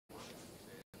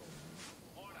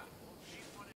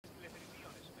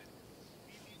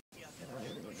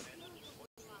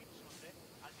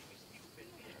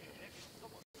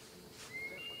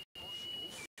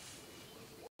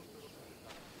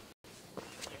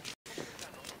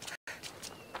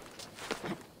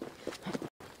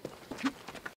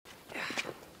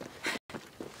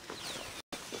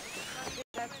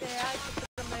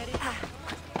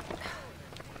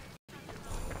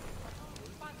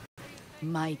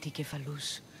Mighty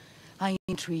Cephalus, I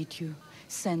entreat you,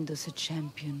 send us a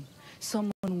champion,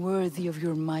 someone worthy of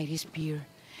your mighty spear.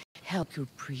 Help your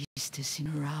priestess in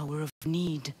her hour of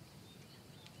need.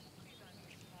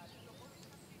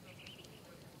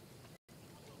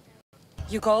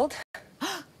 You called?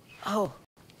 Oh,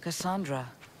 Cassandra.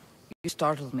 You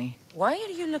startled me. Why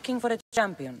are you looking for a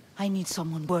champion? I need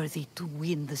someone worthy to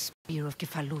win the Spear of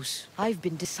Cephalus. I've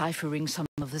been deciphering some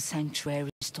of the sanctuary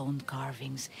stone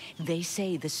carvings. They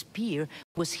say the spear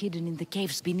was hidden in the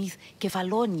caves beneath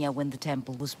Kefalonia when the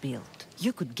temple was built.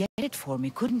 You could get it for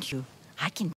me, couldn't you? I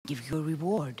can give you a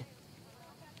reward.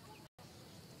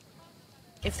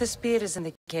 If the spear is in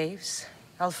the caves,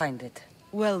 I'll find it.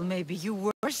 Well, maybe you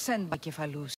were sent by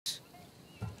Cephalus.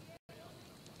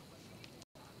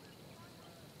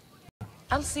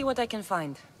 I'll see what I can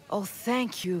find. Oh,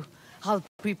 thank you. I'll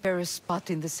prepare a spot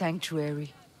in the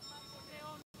sanctuary.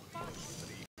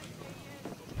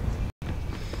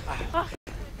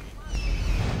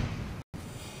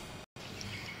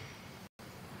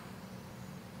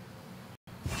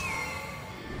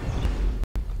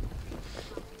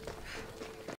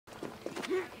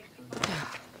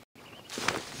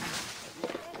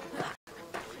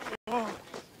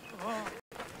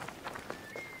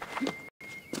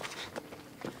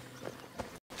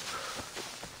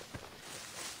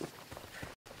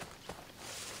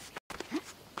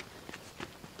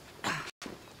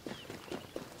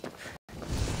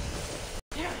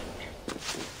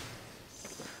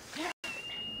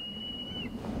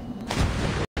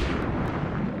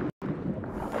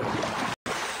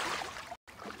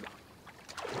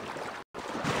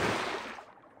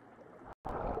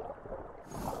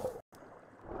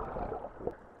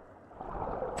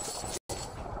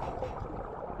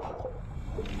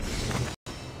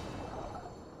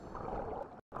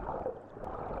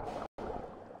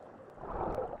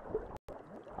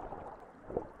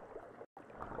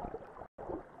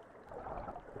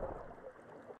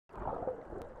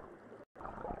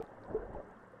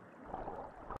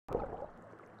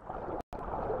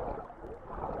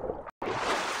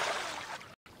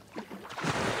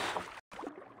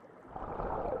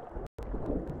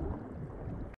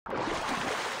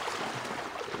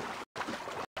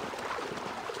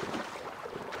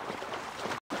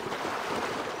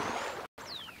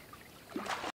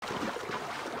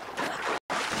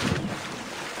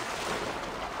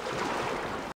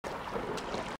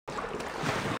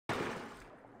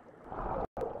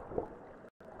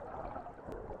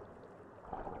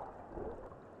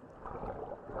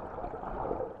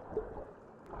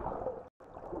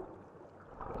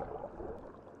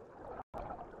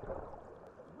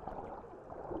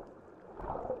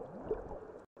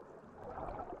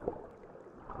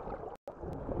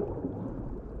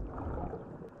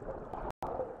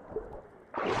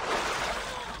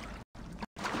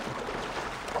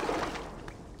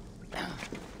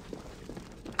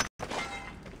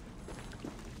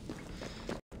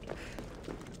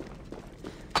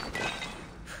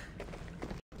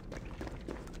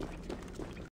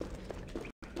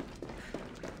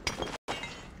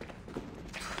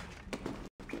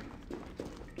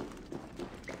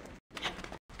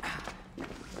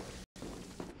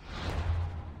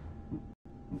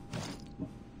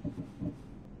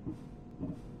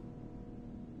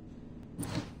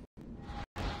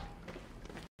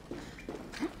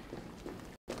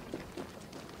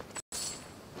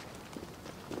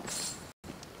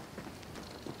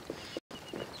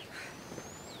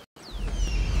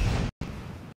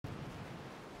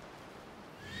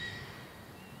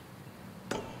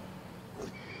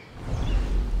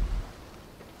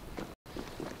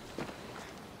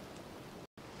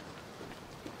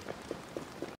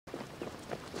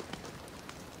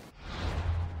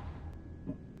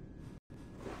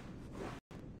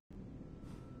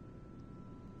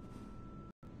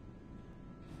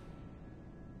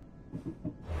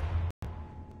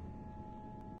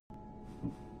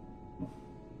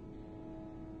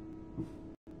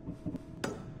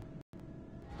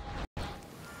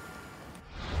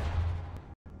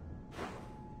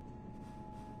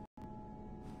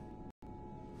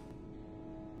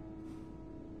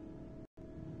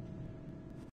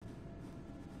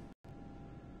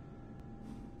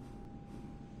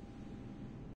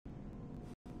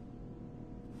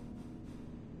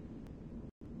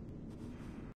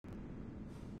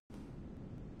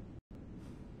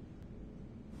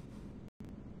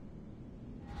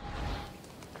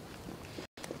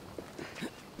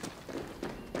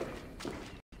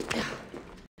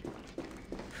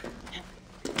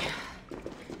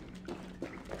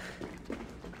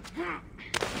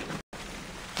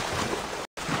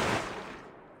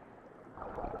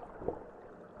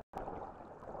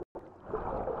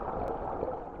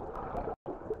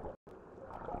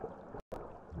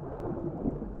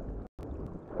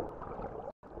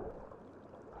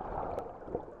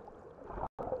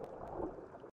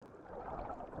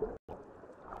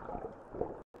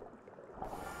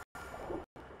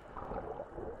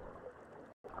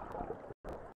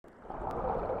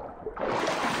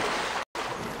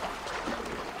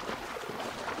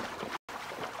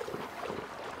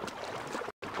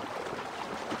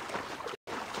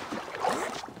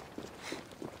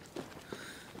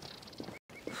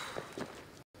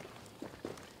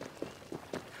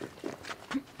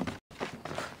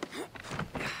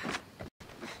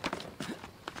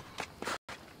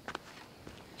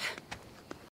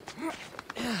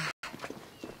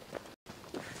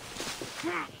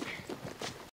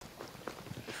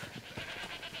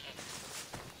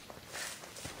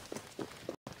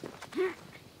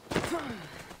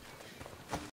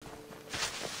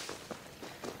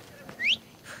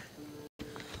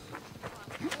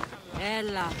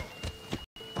 Ella.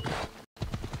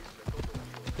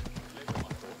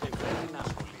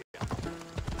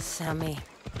 Sammy.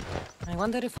 I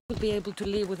wonder if we'll be able to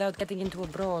leave without getting into a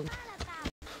brawl.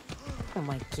 Who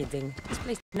am I kidding? This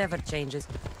place never changes.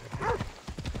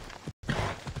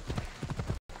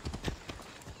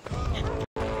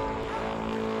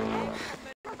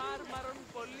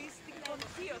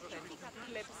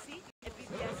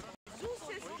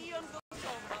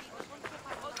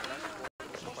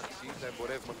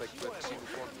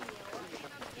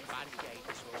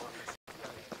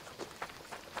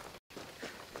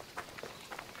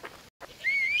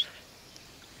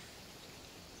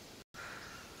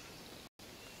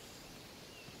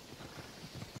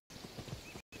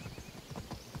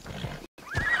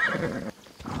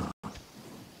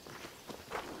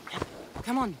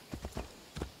 Come on.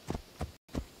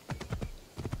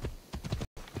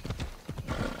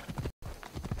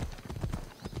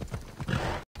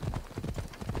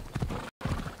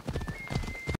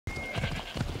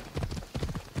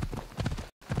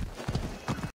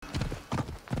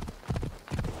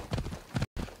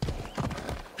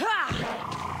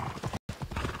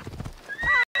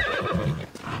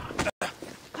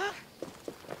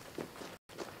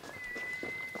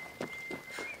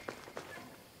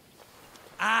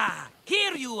 Ah,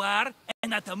 here you are,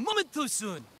 and not a moment too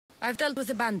soon. I've dealt with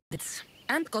the bandits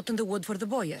and gotten the wood for the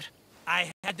boiler.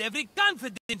 I had every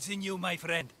confidence in you, my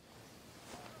friend.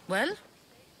 Well,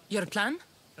 your plan?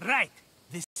 Right.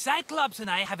 The Cyclops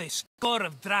and I have a score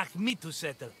of drachmi to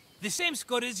settle. The same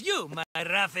score as you, my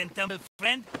rough and tumble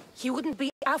friend. He wouldn't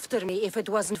be after me if it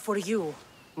wasn't for you,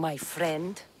 my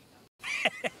friend.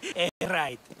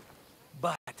 Right.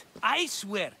 But I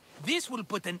swear, this will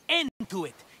put an end to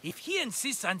it. If he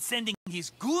insists on sending his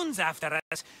goons after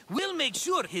us, we'll make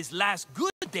sure his last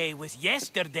good day was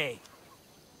yesterday.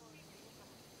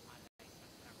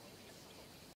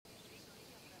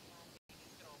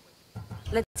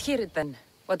 Let's hear it then.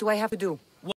 What do I have to do?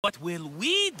 What will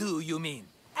we do, you mean?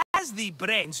 As the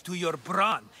brains to your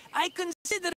brawn, I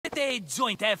consider it a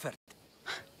joint effort.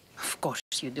 Of course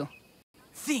you do.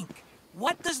 Think,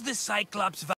 what does the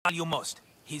Cyclops value most?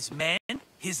 His men?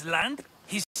 His land?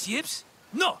 His ships?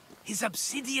 No, his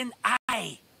obsidian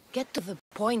eye. Get to the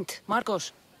point,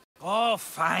 Marcos. Oh,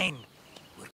 fine.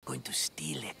 We're going to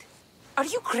steal it. Are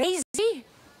you crazy?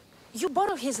 You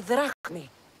borrow his drachmi,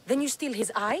 then you steal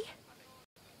his eye?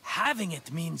 Having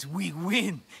it means we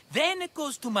win. Then it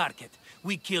goes to market.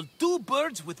 We kill two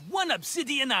birds with one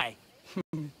obsidian eye.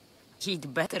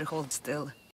 He'd better hold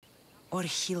still, or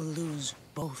he'll lose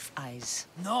both eyes.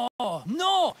 No,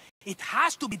 no! It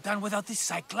has to be done without the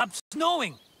Cyclops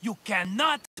knowing. You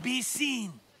cannot be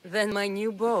seen. Then my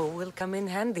new bow will come in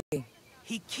handy.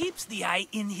 He keeps the eye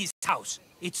in his house.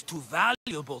 It's too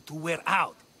valuable to wear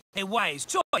out. A wise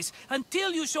choice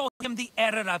until you show him the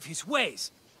error of his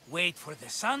ways. Wait for the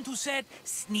sun to set,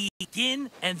 sneak in,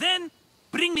 and then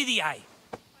bring me the eye.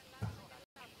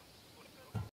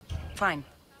 Fine.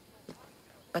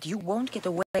 But you won't get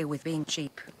away with being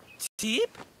cheap.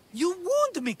 Cheap? You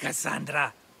wound me,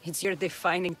 Cassandra. It's your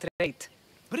defining trait.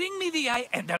 Bring me the eye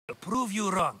and I'll prove you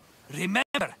wrong.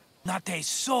 Remember, not a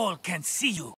soul can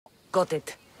see you. Got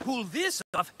it. Pull this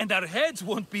off and our heads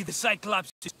won't be the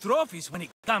Cyclops' trophies when he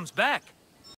comes back.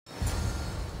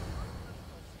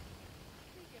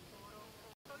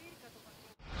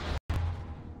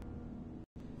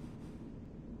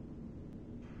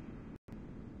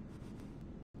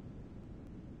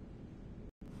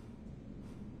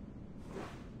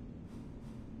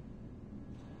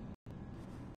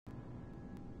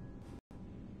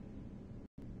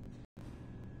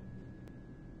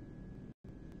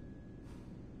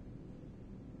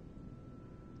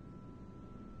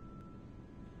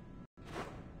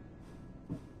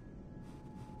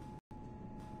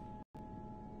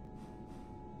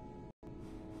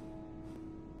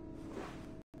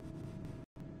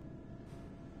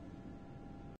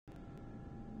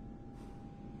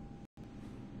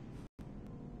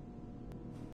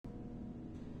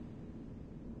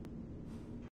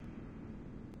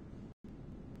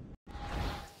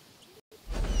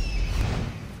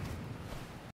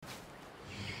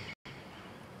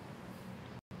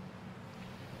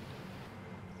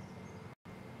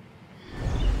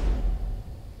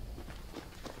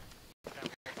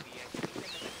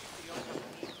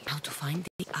 How to find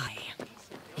the eye.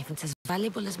 If it's as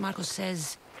valuable as Marcos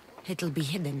says, it'll be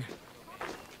hidden.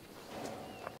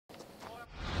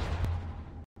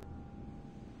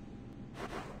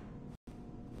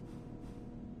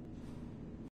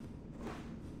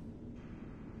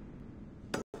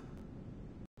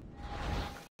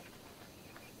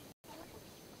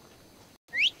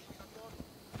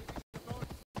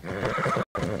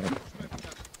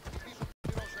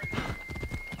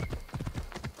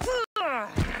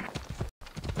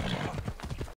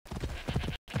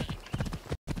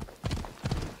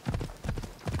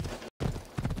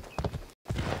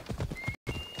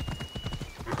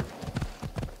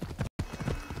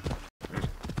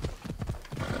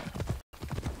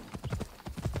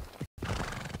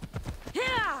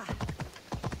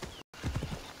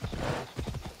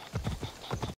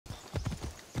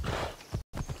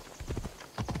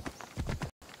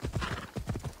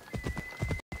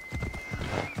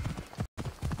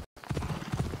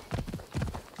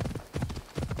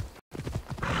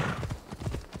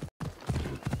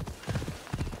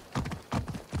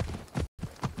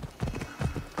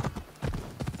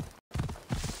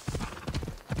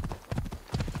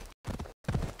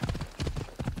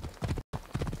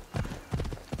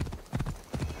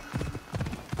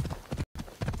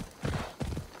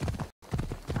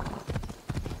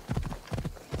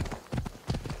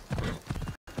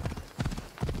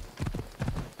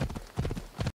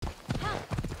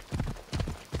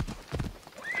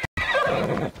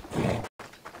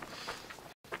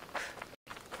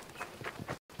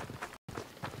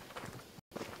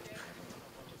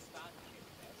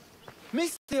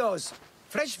 Mistios!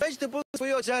 Fresh vegetables for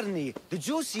your journey. The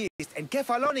juiciest in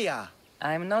Kefalonia.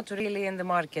 I'm not really in the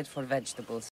market for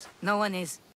vegetables. No one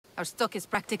is. Our stock is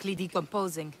practically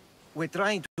decomposing. We're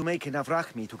trying to make enough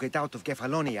rachmi to get out of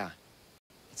Kefalonia.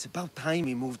 It's about time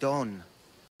we moved on.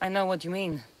 I know what you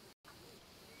mean.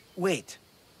 Wait.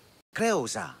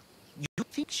 Creosa, you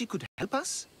think she could help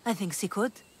us? I think she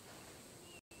could.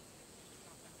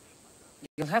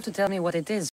 You'll have to tell me what it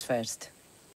is first.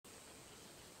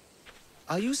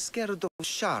 Are you scared of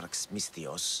sharks,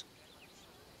 Mistios?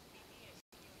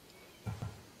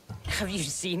 Have you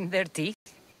seen their teeth?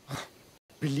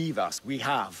 Believe us, we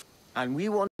have. And we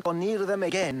won't go near them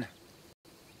again.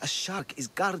 A shark is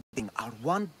guarding our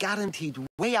one guaranteed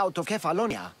way out of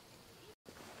Kefalonia.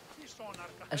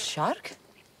 A shark?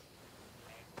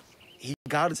 He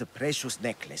guards a precious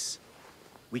necklace.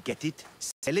 We get it,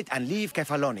 sell it, and leave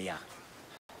Kefalonia.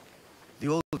 The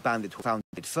old bandit who found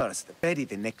it first buried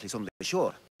the necklace on the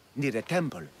shore, near a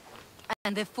temple.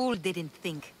 And the fool didn't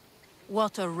think.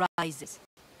 Water rises.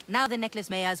 Now the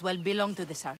necklace may as well belong to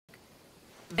the shark.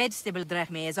 Vegetable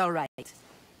drachme is all right,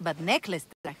 but necklace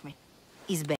drachme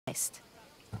is best.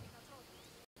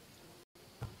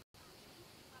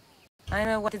 I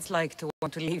know what it's like to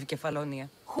want to leave Kefalonia.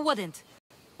 Who wouldn't?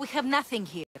 We have nothing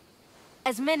here.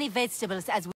 As many vegetables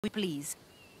as we please,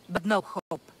 but no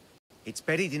hope. It's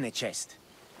buried in a chest.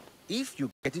 If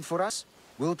you get it for us,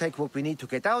 we'll take what we need to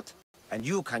get out, and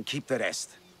you can keep the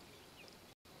rest.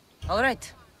 All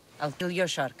right. I'll kill your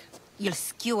shark. You'll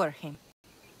skewer him.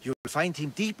 You'll find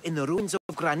him deep in the ruins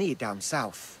of Granit down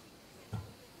south.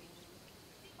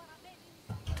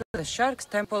 To the shark's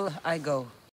temple I go.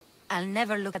 I'll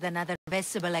never look at another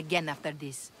vegetable again after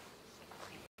this.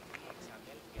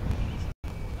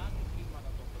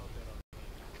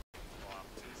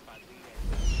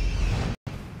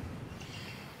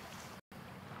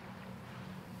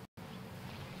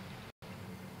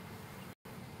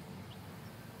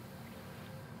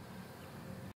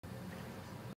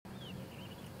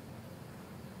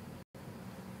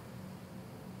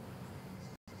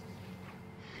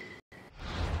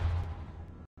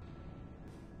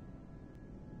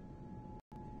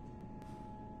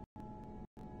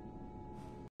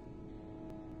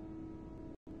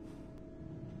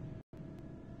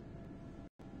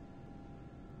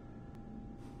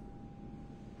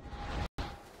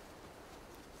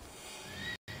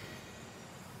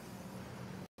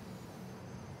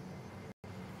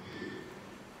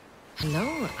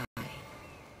 Hello,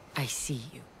 I see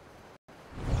you.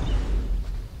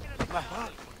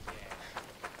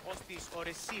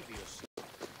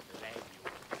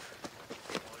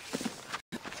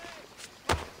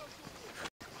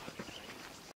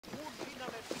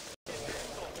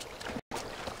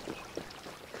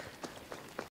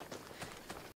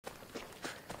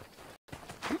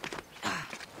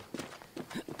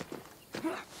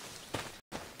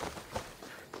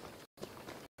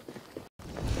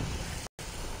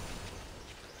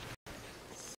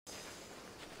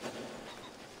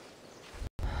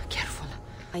 Careful.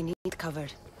 I need cover.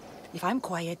 If I'm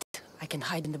quiet, I can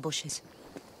hide in the bushes.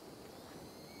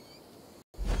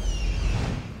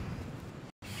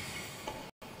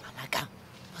 Anaka,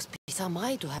 must be some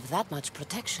eye to have that much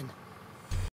protection.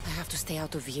 I have to stay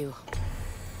out of view.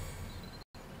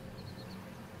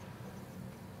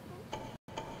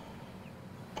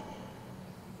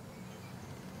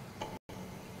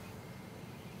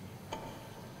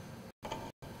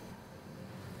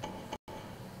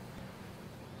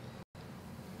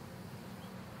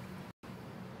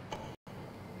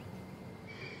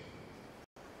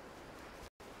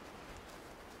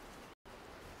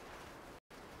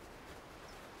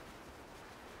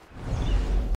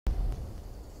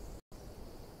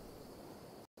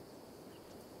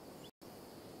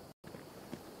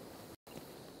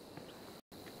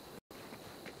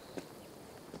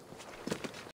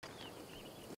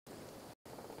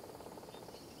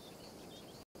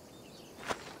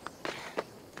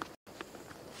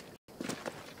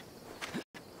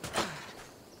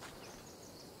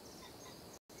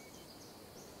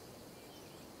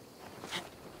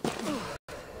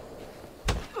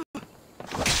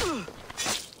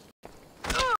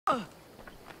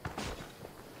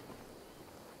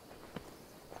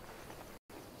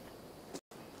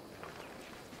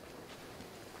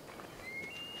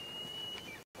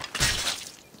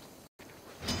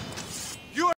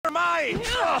 Mine!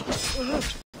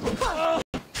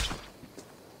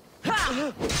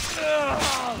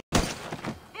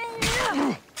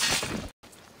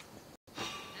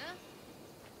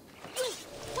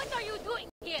 What are you doing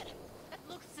here? That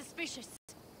looks suspicious.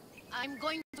 I'm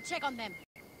going to check on them.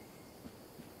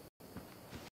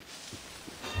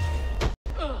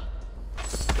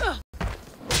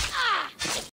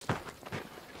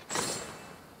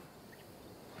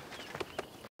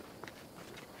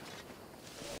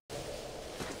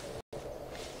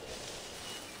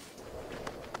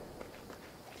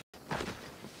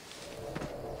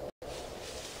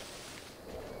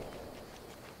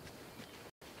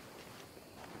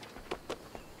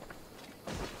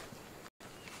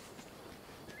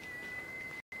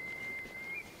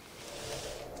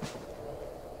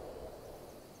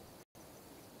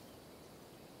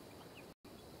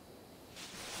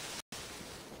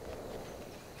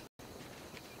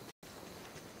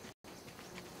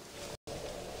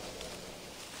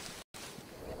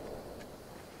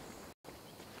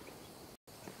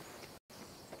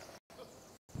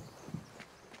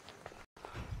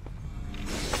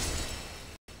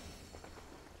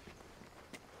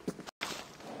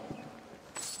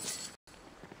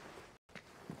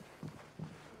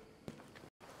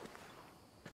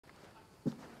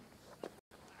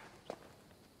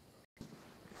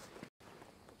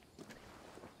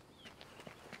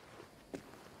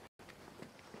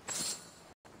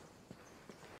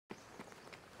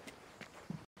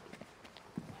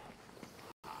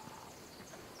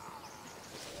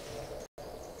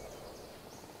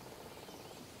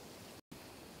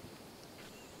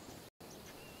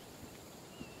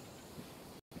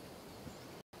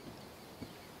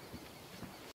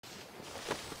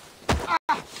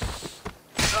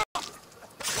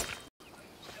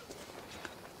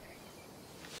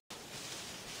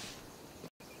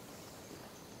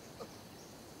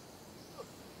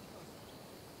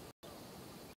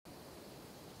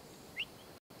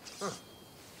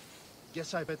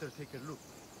 Guess I better take a look.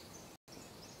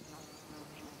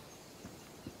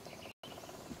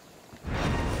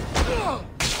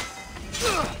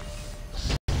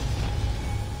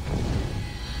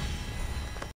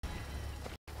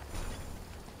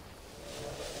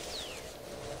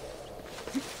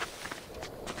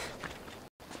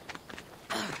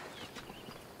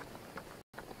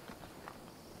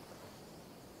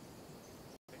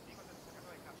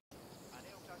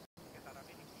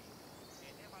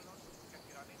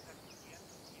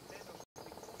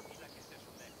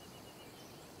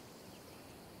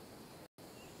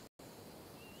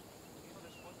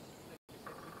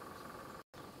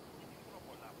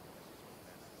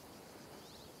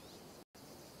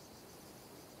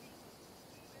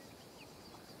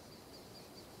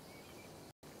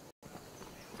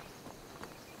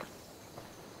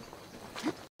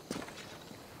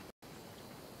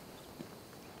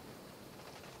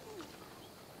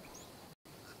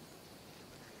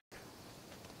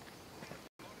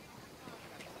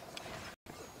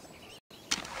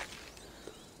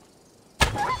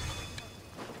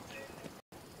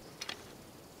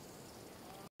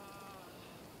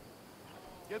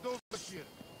 Get over here.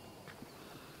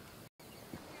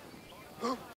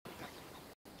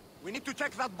 We need to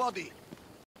check that body.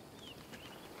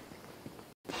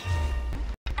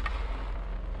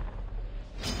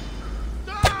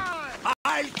 Die!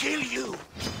 I'll kill you!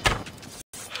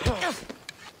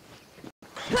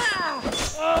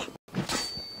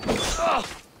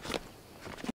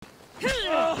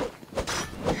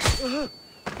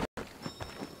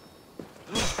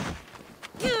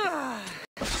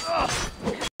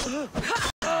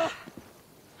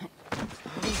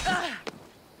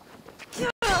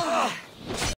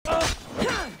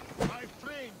 My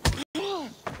friend!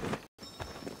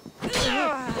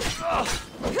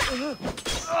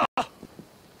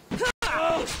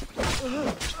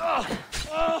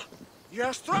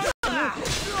 You're strong!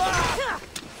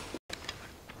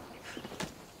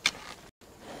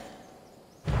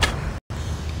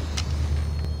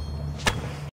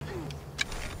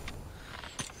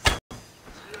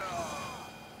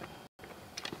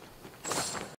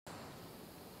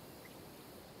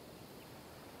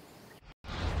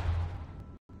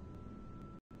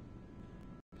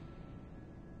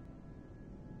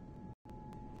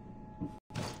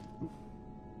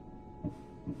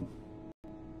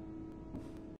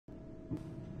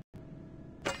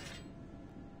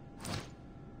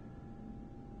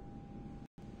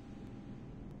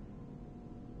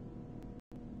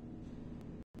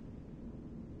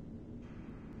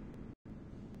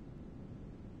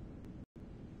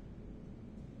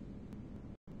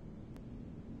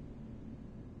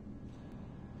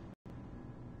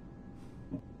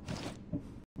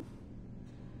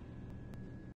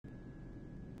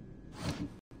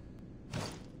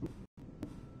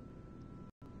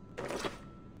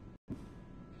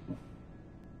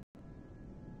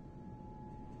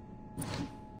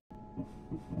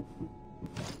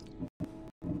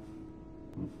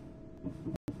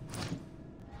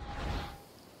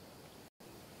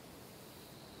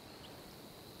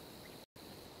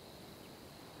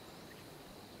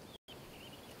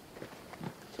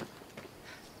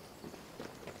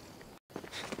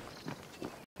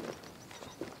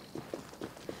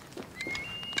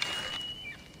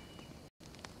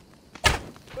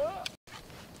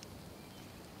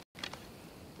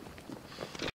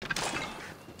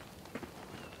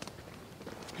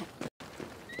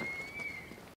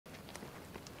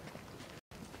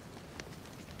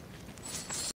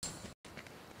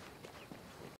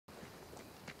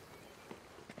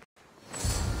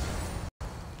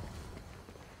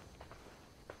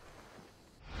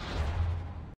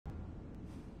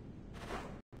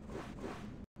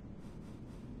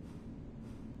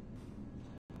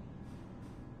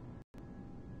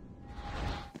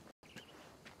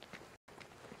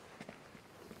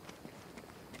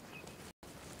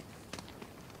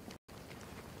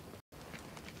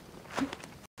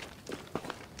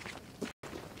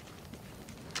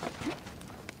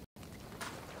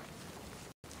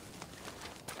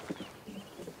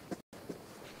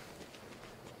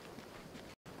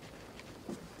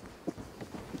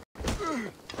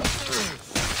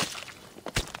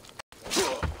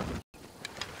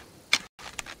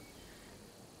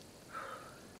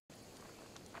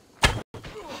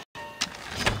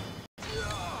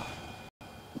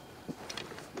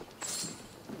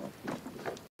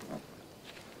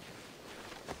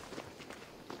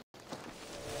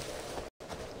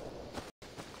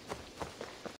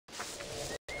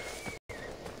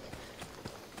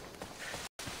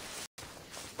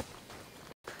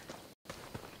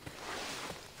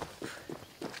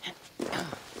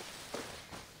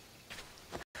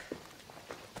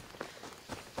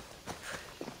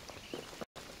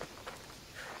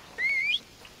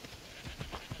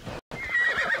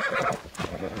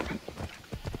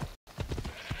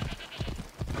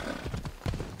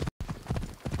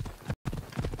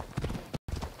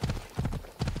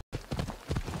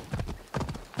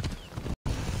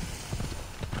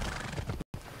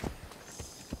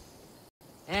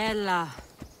 Ella.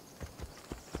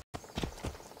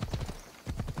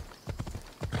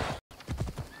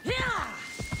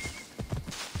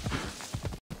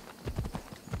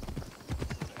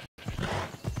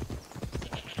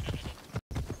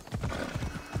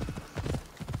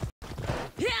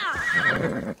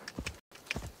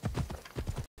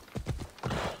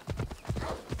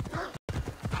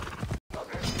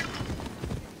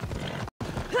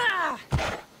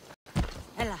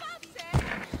 Ella.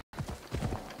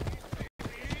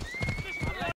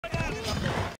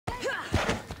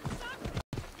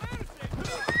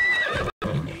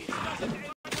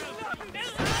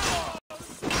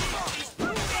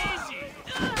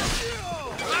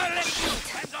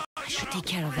 I should take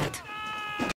care of that.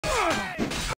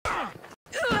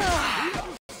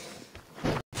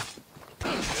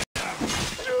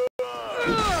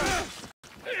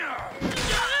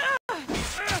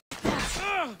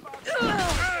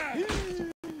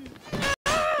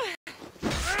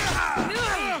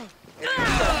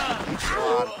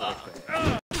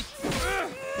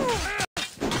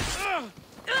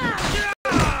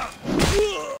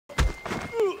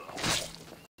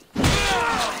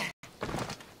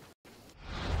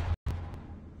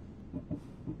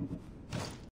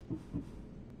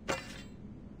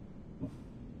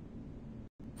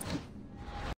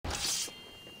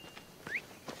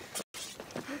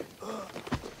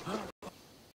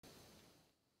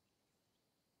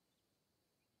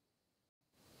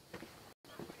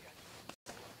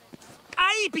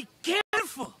 Be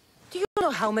careful! Do you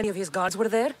know how many of his guards were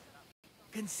there?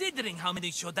 Considering how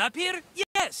many showed up here,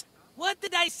 yes. What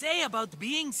did I say about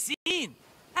being seen?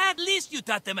 At least you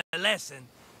taught them a lesson.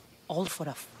 All for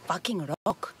a fucking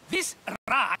rock. This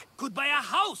rock could buy a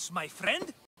house, my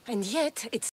friend. And yet,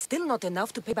 it's still not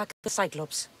enough to pay back the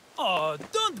Cyclops. Oh,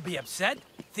 don't be upset.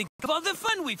 Think of all the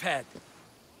fun we've had.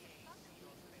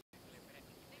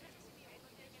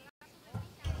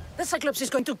 The Cyclops is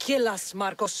going to kill us,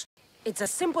 Marcos. It's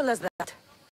as simple as that.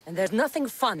 And there's nothing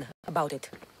fun about it.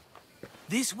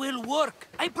 This will work,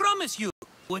 I promise you.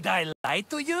 Would I lie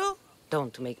to you?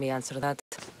 Don't make me answer that.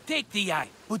 Take the eye,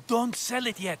 but don't sell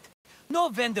it yet. No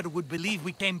vendor would believe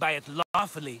we came by it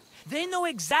lawfully. They know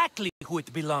exactly who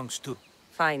it belongs to.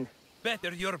 Fine.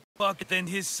 Better your pocket than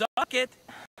his socket.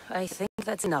 I think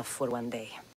that's enough for one day.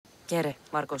 Quiere,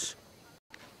 Marcos.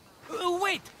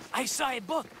 Wait! I saw a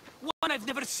boat. One I've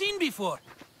never seen before.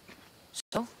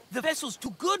 So? The vessel's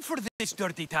too good for this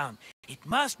dirty town. It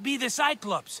must be the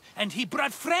Cyclops, and he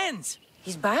brought friends.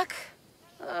 He's back?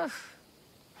 I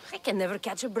can never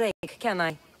catch a break, can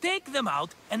I? Take them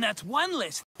out, and that's one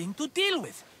less thing to deal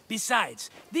with. Besides,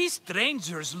 these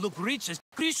strangers look rich as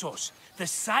Chrysos. The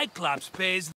Cyclops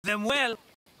pays them well.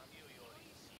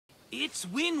 It's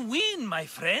win-win, my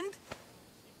friend.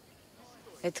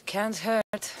 It can't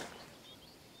hurt.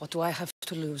 What do I have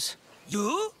to lose?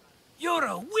 You? You're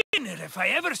a winner if I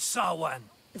ever saw one.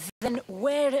 Then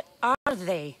where are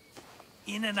they?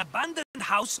 In an abandoned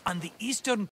house on the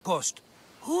eastern coast.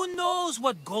 Who knows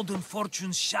what golden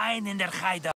fortunes shine in their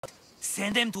hideout?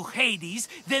 Send them to Hades,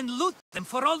 then loot them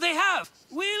for all they have.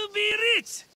 We'll be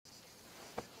rich!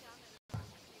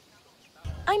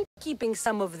 I'm keeping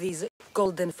some of these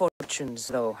golden fortunes,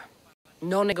 though.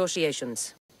 No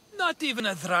negotiations. Not even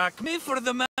a drachme for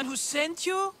the man who sent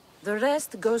you? The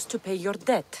rest goes to pay your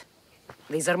debt.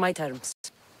 These are my terms.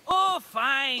 Oh,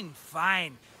 fine,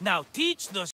 fine. Now teach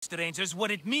those strangers what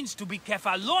it means to be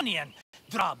Kephalonian.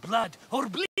 Draw blood or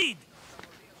bleed.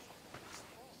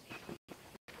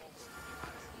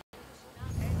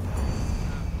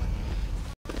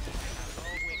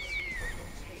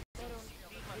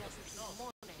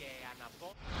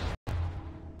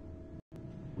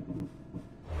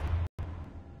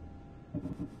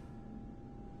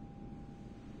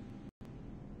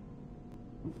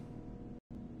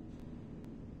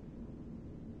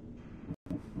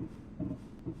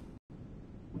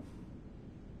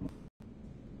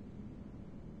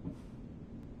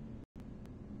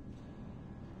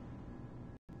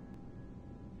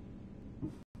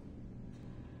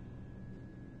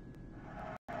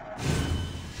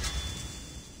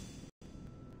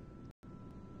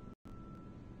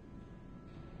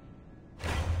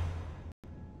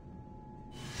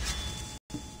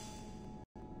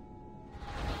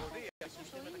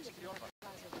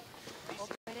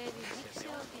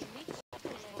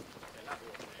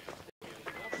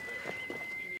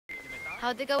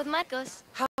 How'd it go with Marcos?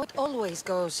 How it always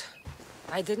goes.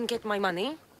 I didn't get my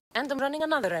money, and I'm running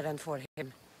another errand for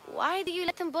him. Why do you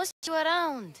let him boss you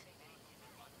around?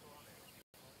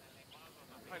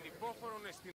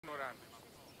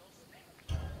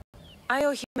 I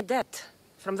owe him a debt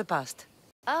from the past.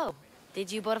 Oh,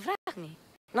 did you borrow me?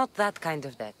 Not that kind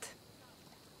of debt.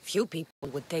 Few people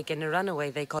would take in a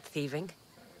runaway they caught thieving.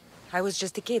 I was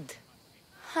just a kid.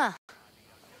 Huh.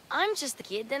 I'm just a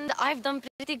kid, and I've done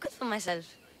pretty good for myself.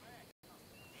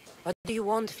 What do you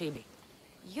want, Phoebe?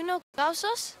 You know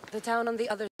Kausos? The town on the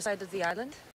other side of the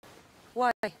island?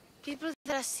 Why? People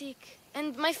that are sick.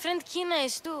 And my friend Kina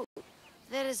is too.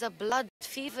 There is a blood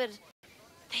fever.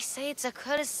 They say it's a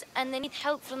curse, and they need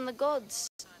help from the gods.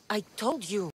 I told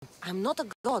you, I'm not a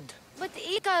god. But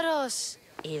Ikaros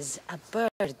Is a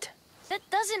bird. that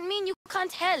doesn't mean you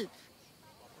can't help.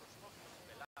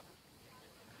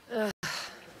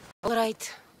 All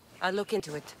right, I'll look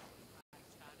into it.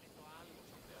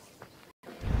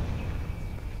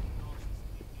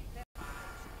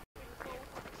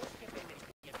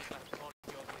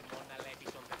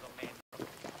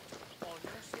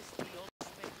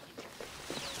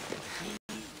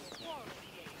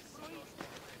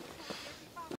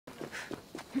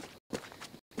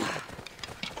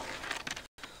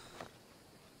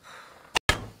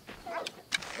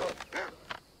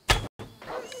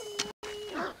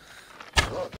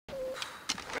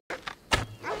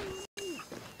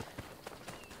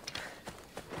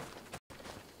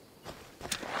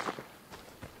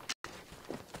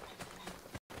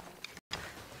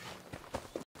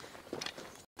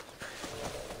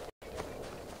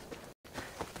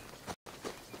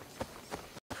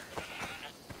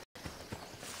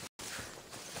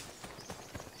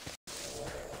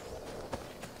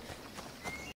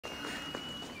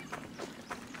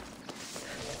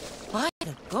 By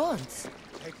the gods!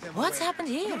 What's happened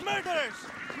here? Murderers!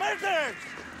 Murderers!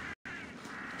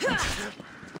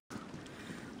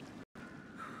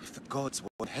 If the gods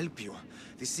won't help you,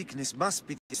 the sickness must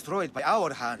be destroyed by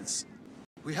our hands.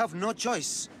 We have no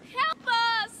choice. Help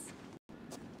us!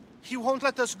 He won't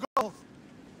let us go.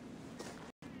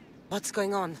 What's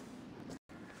going on?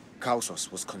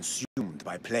 Kausos was consumed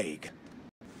by plague.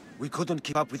 We couldn't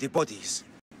keep up with the bodies.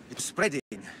 It was spreading.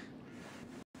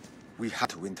 We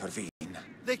had to intervene.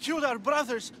 They killed our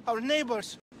brothers, our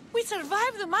neighbors. We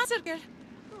survived the massacre,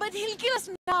 but he'll kill us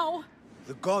now.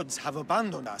 The gods have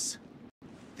abandoned us.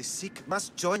 The sick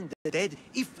must join the dead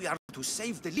if we are to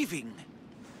save the living.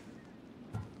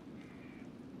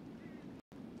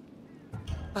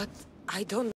 But I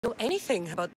don't know anything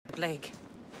about the plague.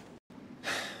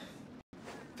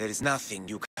 There is nothing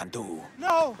you can do.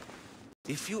 No!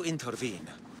 If you intervene,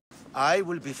 I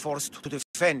will be forced to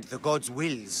defend the gods'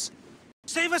 wills.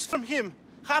 Save us from him!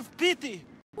 Have pity!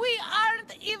 We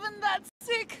aren't even that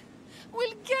sick.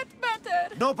 We'll get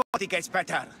better. Nobody gets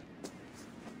better!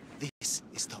 This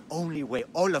is the only way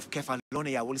all of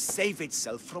Kefalonia will save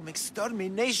itself from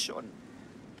extermination.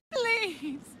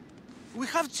 Please. We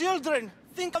have children!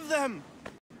 Think of them!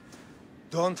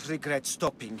 Don't regret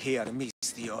stopping here,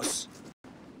 Mistios.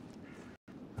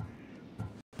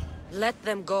 Let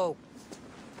them go.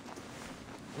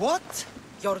 What?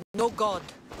 You're no god.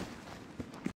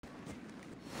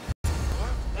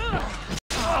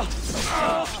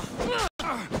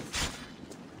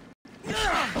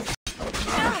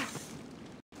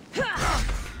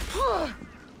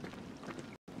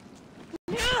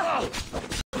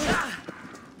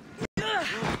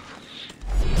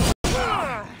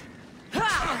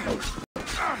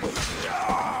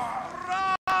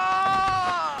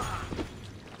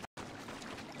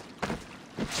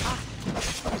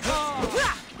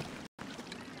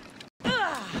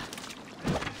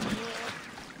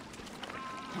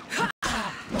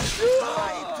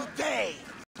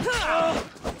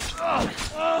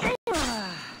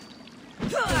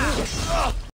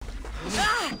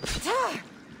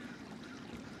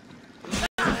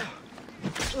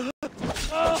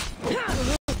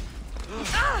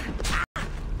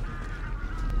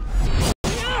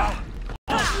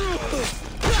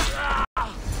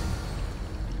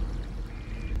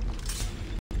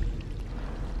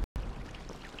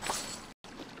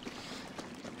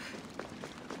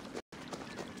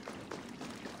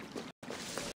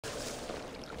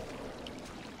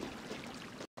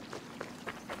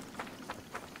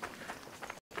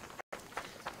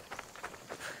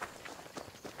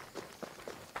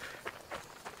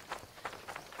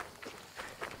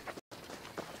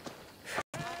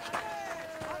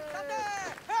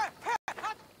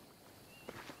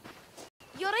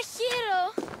 You're a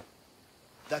hero!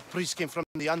 That priest came from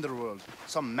the underworld.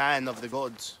 Some man of the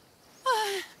gods.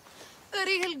 The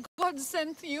real God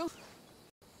sent you.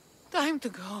 Time to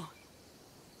go.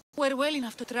 We're well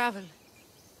enough to travel,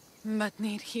 but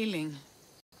need healing.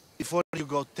 Before you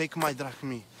go, take my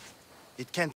drachmi.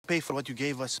 It can't pay for what you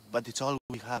gave us, but it's all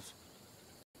we have.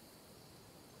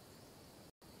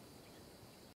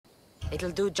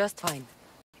 It'll do just fine.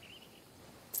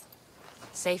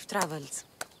 Safe travels.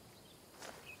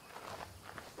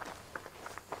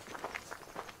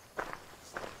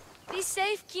 Be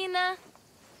safe, Kina.